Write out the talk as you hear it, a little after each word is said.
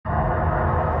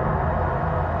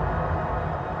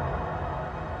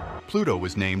Pluto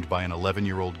was named by an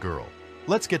 11-year-old girl.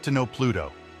 Let's get to know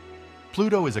Pluto.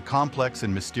 Pluto is a complex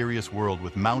and mysterious world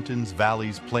with mountains,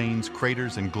 valleys, plains,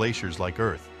 craters, and glaciers like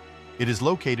Earth. It is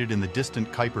located in the distant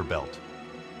Kuiper Belt.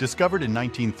 Discovered in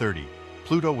 1930,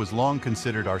 Pluto was long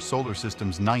considered our solar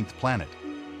system's ninth planet.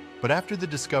 But after the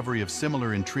discovery of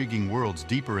similar intriguing worlds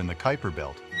deeper in the Kuiper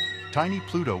Belt, tiny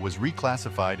Pluto was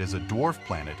reclassified as a dwarf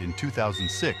planet in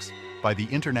 2006 by the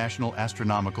International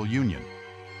Astronomical Union.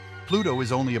 Pluto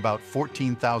is only about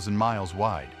 14,000 miles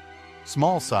wide.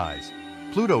 Small size,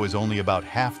 Pluto is only about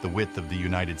half the width of the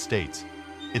United States.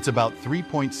 It's about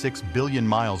 3.6 billion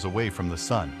miles away from the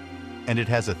Sun, and it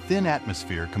has a thin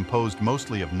atmosphere composed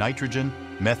mostly of nitrogen,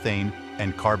 methane,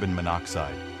 and carbon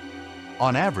monoxide.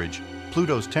 On average,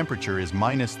 Pluto's temperature is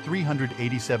minus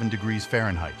 387 degrees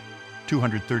Fahrenheit,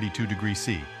 232 degrees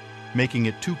C, making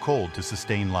it too cold to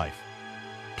sustain life.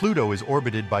 Pluto is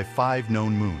orbited by 5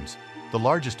 known moons, the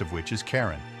largest of which is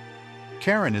Charon.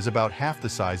 Charon is about half the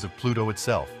size of Pluto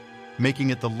itself, making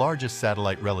it the largest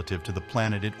satellite relative to the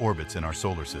planet it orbits in our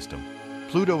solar system.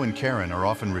 Pluto and Charon are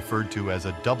often referred to as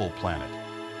a double planet.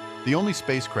 The only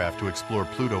spacecraft to explore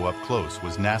Pluto up close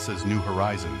was NASA's New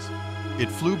Horizons. It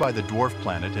flew by the dwarf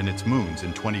planet and its moons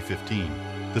in 2015.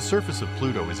 The surface of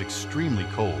Pluto is extremely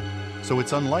cold, so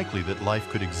it's unlikely that life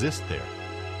could exist there.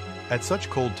 At such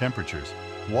cold temperatures,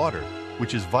 water,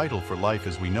 which is vital for life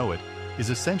as we know it, is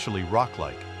essentially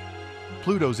rock-like.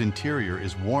 Pluto's interior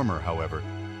is warmer, however,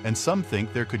 and some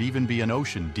think there could even be an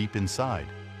ocean deep inside.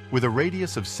 With a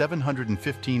radius of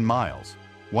 715 miles,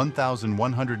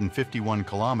 1,151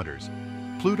 kilometers,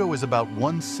 Pluto is about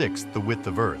 1/6 the width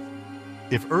of Earth.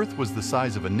 If Earth was the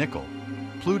size of a nickel,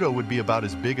 Pluto would be about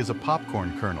as big as a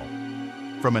popcorn kernel.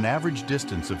 From an average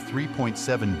distance of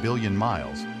 3.7 billion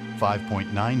miles,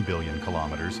 5.9 billion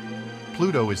kilometers,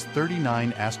 Pluto is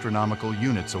 39 astronomical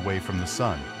units away from the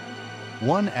Sun.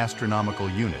 1 astronomical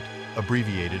unit,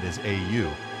 abbreviated as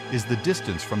AU, is the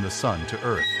distance from the Sun to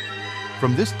Earth.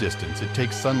 From this distance, it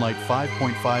takes sunlight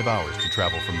 5.5 hours to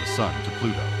travel from the Sun to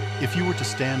Pluto. If you were to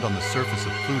stand on the surface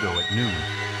of Pluto at noon,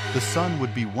 the Sun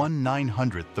would be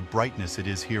 1/900th the brightness it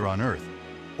is here on Earth,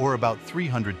 or about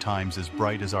 300 times as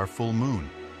bright as our full moon.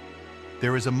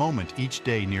 There is a moment each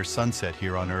day near sunset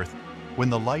here on Earth when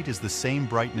the light is the same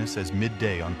brightness as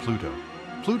midday on Pluto.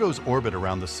 Pluto's orbit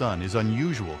around the Sun is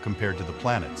unusual compared to the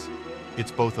planets.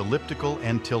 It's both elliptical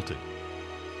and tilted.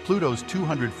 Pluto's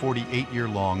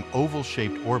 248-year-long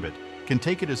oval-shaped orbit can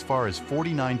take it as far as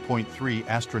 49.3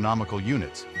 astronomical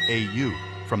units, AU,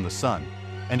 from the Sun,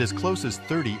 and as close as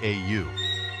 30 AU.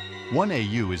 1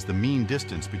 AU is the mean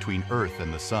distance between Earth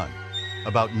and the Sun,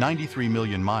 about 93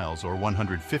 million miles or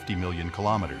 150 million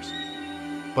kilometers.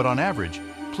 But on average,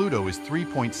 Pluto is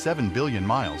 3.7 billion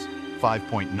miles,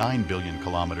 5.9 billion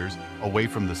kilometers, away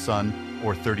from the Sun,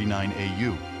 or 39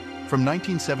 AU. From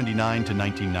 1979 to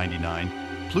 1999,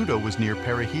 Pluto was near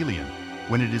perihelion,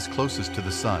 when it is closest to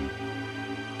the Sun.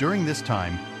 During this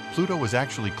time, Pluto was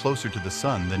actually closer to the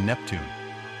Sun than Neptune.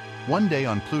 One day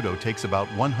on Pluto takes about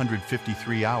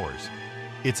 153 hours.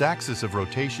 Its axis of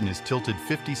rotation is tilted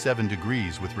 57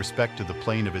 degrees with respect to the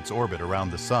plane of its orbit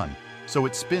around the Sun, so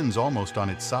it spins almost on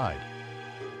its side.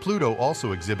 Pluto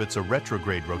also exhibits a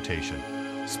retrograde rotation,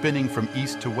 spinning from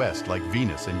east to west like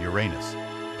Venus and Uranus.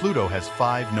 Pluto has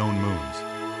 5 known moons: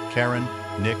 Charon,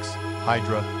 Nix,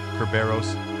 Hydra,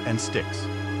 Kerberos, and Styx.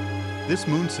 This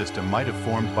moon system might have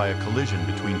formed by a collision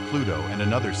between Pluto and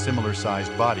another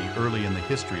similar-sized body early in the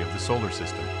history of the solar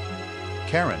system.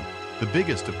 Charon, the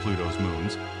biggest of Pluto's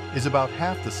moons, is about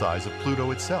half the size of Pluto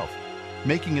itself,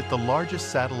 making it the largest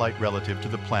satellite relative to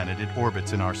the planet it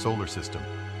orbits in our solar system.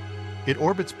 It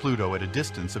orbits Pluto at a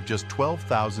distance of just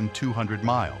 12,200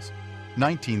 miles,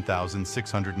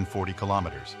 19,640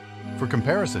 kilometers. For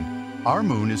comparison, our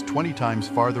moon is 20 times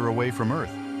farther away from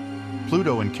Earth.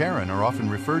 Pluto and Charon are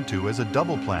often referred to as a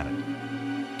double planet.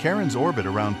 Charon's orbit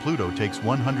around Pluto takes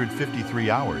 153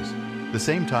 hours, the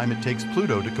same time it takes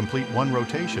Pluto to complete one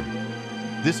rotation.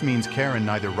 This means Charon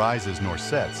neither rises nor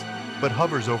sets, but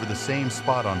hovers over the same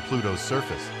spot on Pluto's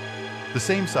surface. The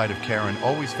same side of Charon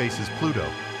always faces Pluto,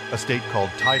 a state called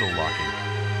tidal locking.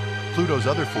 Pluto's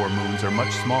other 4 moons are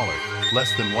much smaller, less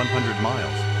than 100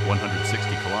 miles,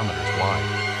 160 kilometers wide.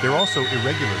 They're also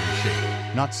irregularly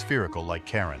shaped, not spherical like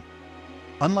Charon.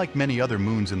 Unlike many other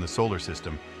moons in the solar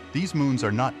system, these moons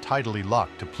are not tidally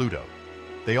locked to Pluto.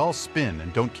 They all spin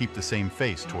and don't keep the same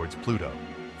face towards Pluto.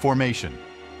 Formation.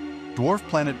 Dwarf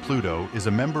planet Pluto is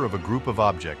a member of a group of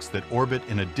objects that orbit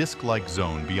in a disk-like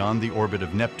zone beyond the orbit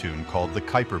of Neptune called the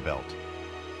Kuiper Belt.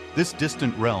 This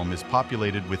distant realm is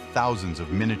populated with thousands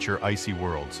of miniature icy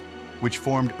worlds, which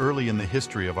formed early in the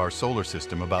history of our solar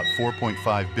system about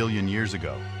 4.5 billion years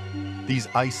ago. These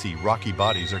icy, rocky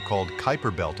bodies are called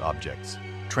Kuiper Belt objects,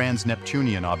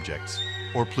 trans-Neptunian objects,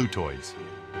 or Plutoids.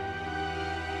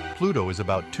 Pluto is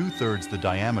about 2/3 the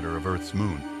diameter of Earth's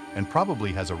moon and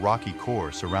probably has a rocky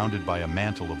core surrounded by a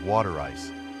mantle of water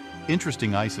ice.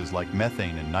 Interesting ices like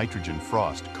methane and nitrogen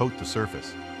frost coat the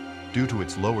surface. Due to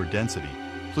its lower density,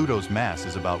 Pluto's mass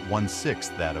is about 1/6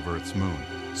 that of Earth's moon.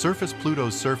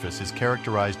 Pluto's surface is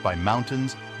characterized by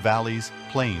mountains, valleys,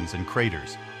 plains, and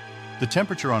craters. The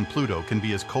temperature on Pluto can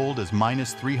be as cold as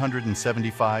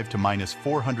 -375 to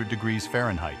 -400 degrees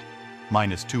Fahrenheit,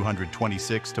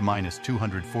 -226 to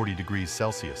 -240 degrees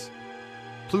Celsius.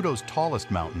 Pluto's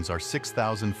tallest mountains are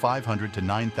 6,500 to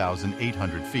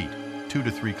 9,800 feet, 2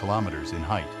 to 3 kilometers in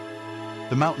height.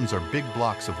 The mountains are big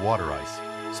blocks of water ice,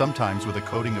 sometimes with a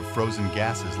coating of frozen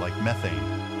gases like methane.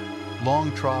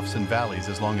 Long troughs and valleys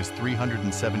as long as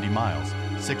 370 miles,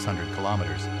 600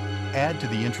 kilometers, add to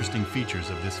the interesting features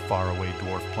of this faraway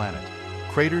dwarf planet.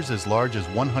 Craters as large as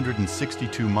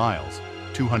 162 miles,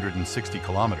 260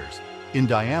 kilometers, in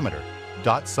diameter,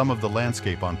 dot some of the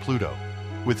landscape on Pluto,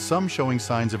 with some showing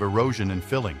signs of erosion and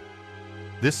filling.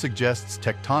 This suggests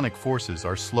tectonic forces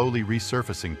are slowly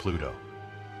resurfacing Pluto.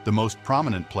 The most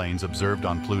prominent plains observed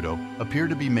on Pluto appear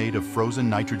to be made of frozen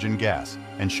nitrogen gas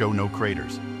and show no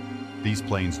craters. These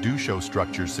plains do show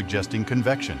structures suggesting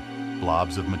convection,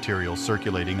 blobs of material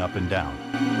circulating up and down.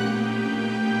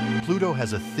 Pluto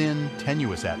has a thin,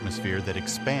 tenuous atmosphere that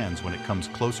expands when it comes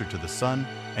closer to the Sun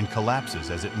and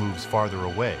collapses as it moves farther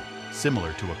away,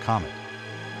 similar to a comet.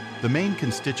 The main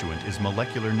constituent is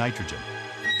molecular nitrogen,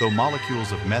 though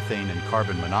molecules of methane and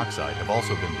carbon monoxide have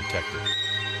also been detected.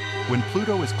 When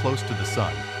Pluto is close to the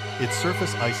Sun, its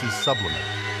surface ices sublimate,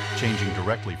 changing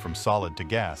directly from solid to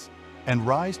gas, and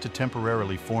rise to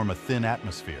temporarily form a thin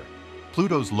atmosphere.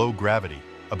 Pluto's low gravity,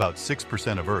 about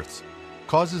 6% of Earth's,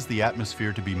 causes the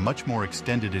atmosphere to be much more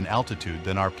extended in altitude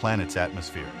than our planet's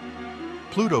atmosphere.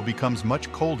 Pluto becomes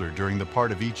much colder during the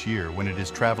part of each year when it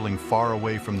is traveling far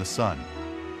away from the Sun.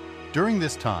 During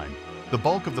this time, the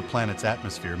bulk of the planet's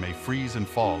atmosphere may freeze and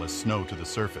fall as snow to the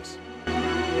surface.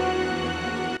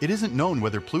 It isn't known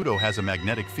whether Pluto has a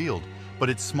magnetic field, but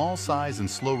its small size and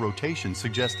slow rotation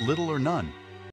suggest little or none.